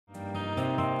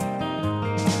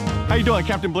How you doing?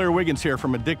 Captain Blair Wiggins here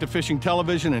from Addictive Fishing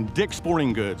Television and Dick's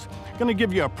Sporting Goods. Gonna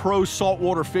give you a pro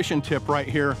saltwater fishing tip right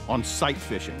here on sight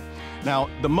fishing. Now,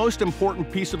 the most important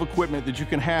piece of equipment that you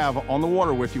can have on the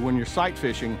water with you when you're sight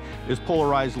fishing is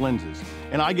polarized lenses.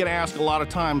 And I get asked a lot of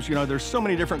times, you know, there's so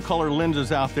many different color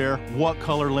lenses out there. What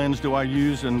color lens do I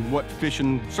use and what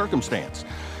fishing circumstance?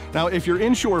 Now, if you're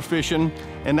inshore fishing,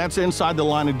 and that's inside the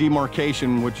line of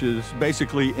demarcation, which is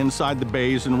basically inside the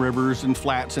bays and rivers and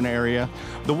flats and area,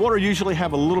 the water usually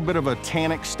have a little bit of a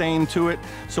tannic stain to it.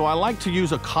 So I like to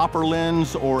use a copper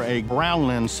lens or a brown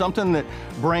lens, something that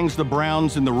brings the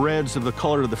browns and the reds of the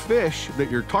color of the fish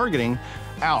that you're targeting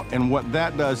out. And what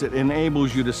that does, it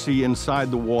enables you to see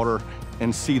inside the water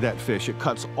and see that fish. It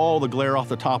cuts all the glare off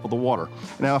the top of the water.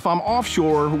 Now, if I'm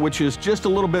offshore, which is just a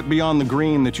little bit beyond the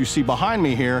green that you see behind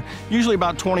me here, usually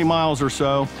about 20 miles or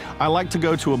so, I like to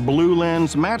go to a blue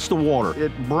lens, match the water.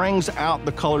 It brings out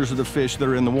the colors of the fish that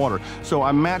are in the water. So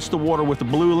I match the water with the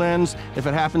blue lens. If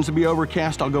it happens to be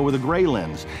overcast, I'll go with a gray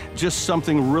lens. Just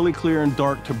something really clear and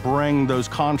dark to bring those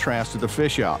contrasts of the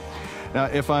fish out. Now,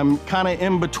 if I'm kind of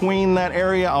in between that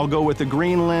area, I'll go with the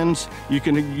green lens. You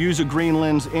can use a green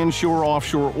lens inshore,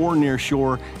 offshore, or near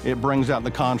shore. It brings out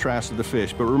the contrast of the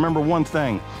fish. But remember one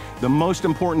thing, the most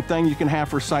important thing you can have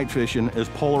for sight fishing is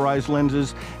polarized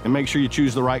lenses, and make sure you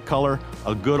choose the right color.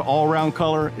 A good all-round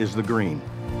color is the green.